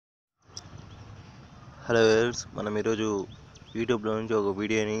Hello viewers, మనం ఈరోజు యూట్యూబ్లో నుంచి ఒక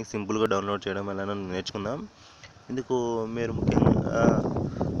వీడియోని సింపుల్గా డౌన్లోడ్ చేయడం ఎలానో నేర్చుకుందాం. ఇందుకు మీరు ముఖ్యంగా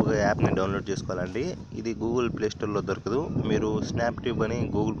ఒక యాప్ని డౌన్లోడ్ చేసుకోవాలండి. ఇది గూగుల్ ప్లే స్టోర్లో దొరకదు. మీరు స్నాప్ ట్యూబ్ అని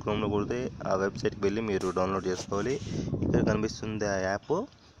గూగుల్ క్రోమ్లో కొడితే ఆ వెబ్సైట్కి వెళ్ళి మీరు డౌన్లోడ్ చేసుకోవాలి. ఇక్కడ కనిపిస్తుంది ఆ యాప్.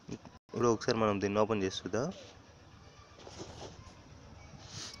 ఇప్పుడు ఒకసారి మనం దీన్ని ఓపెన్ చేసి చూద్దాం.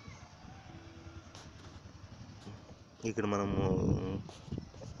 ఇక్కడ మనము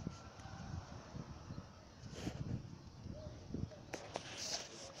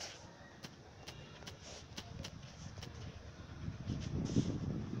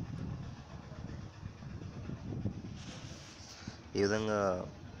ఈ విధంగా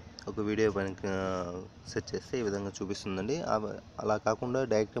ఒక వీడియో పైన సెర్చ్ చేస్తే ఈ విధంగా చూపిస్తుందండి. అలా కాకుండా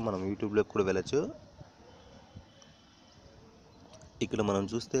డైరెక్ట్గా మనం యూట్యూబ్లోకి కూడా వెళ్ళచ్చు. ఇక్కడ మనం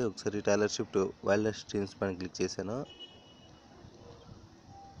చూస్తే ఒకసారి టైలర్ షిఫ్ట్ వైల్డ్ స్ట్రీమ్స్ పైన క్లిక్ చేశాను.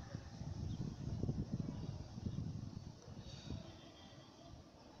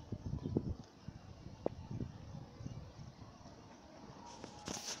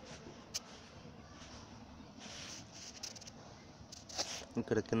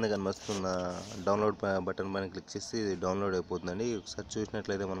 ఇక్కడ కింద కనిపిస్తున్న డౌన్లోడ్ బటన్ పైన క్లిక్ చేసి ఇది డౌన్లోడ్ అయిపోతుందండి. ఒకసారి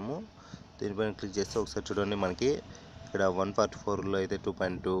చూసినట్లయితే మనము దీనిపైన క్లిక్ చేస్తే ఒకసారి చూడండి, మనకి ఇక్కడ 144లో అయితే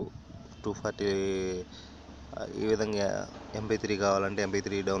 2.2, 240 ఈ విధంగా MP3 కావాలంటే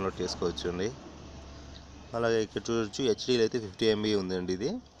MP3 డౌన్లోడ్ చేసుకోవచ్చు అండి. అలాగే ఇక్కడ చూడొచ్చు, హెచ్డీలో అయితే 50 MB ఉందండి.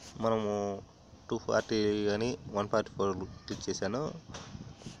 ఇది మనము 240 కానీ 144 క్లిక్ చేశాను.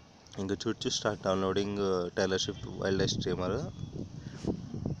 ఇంకా చూడొచ్చు, start downloading tailor shift wild streamer.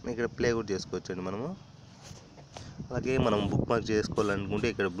 ఇక్కడ ప్లే కూడా చేసుకోవచ్చండి మనము. అలాగే మనం బుక్ మార్క్ చేసుకోవాలనుకుంటే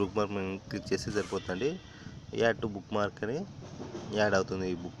ఇక్కడ బుక్ మార్క్ క్లిక్ చేస్తే సరిపోతుందండి. యాడ్ టు బుక్ మార్క్ అని యాడ్ అవుతుంది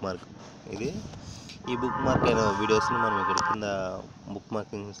ఈ బుక్ మార్క్. ఈ బుక్ మార్క్ అయిన వీడియోస్ని మనం ఇక్కడ కింద బుక్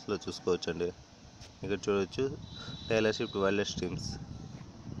మార్కింగ్స్లో చూసుకోవచ్చండి. ఇక్కడ చూడవచ్చు, టైలర్ షిఫ్ట్ వైల్డ్ స్ట్రీమ్స్.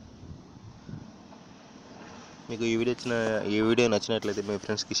 మీకు ఈ వీడియో నచ్చినట్లయితే మీ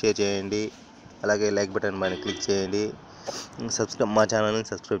ఫ్రెండ్స్కి షేర్ చేయండి. అలాగే లైక్ బటన్ పైన క్లిక్ చేయండి. మా ఛానల్ని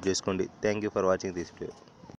సబ్స్క్రైబ్ చేసుకోండి. Thank you for watching this video.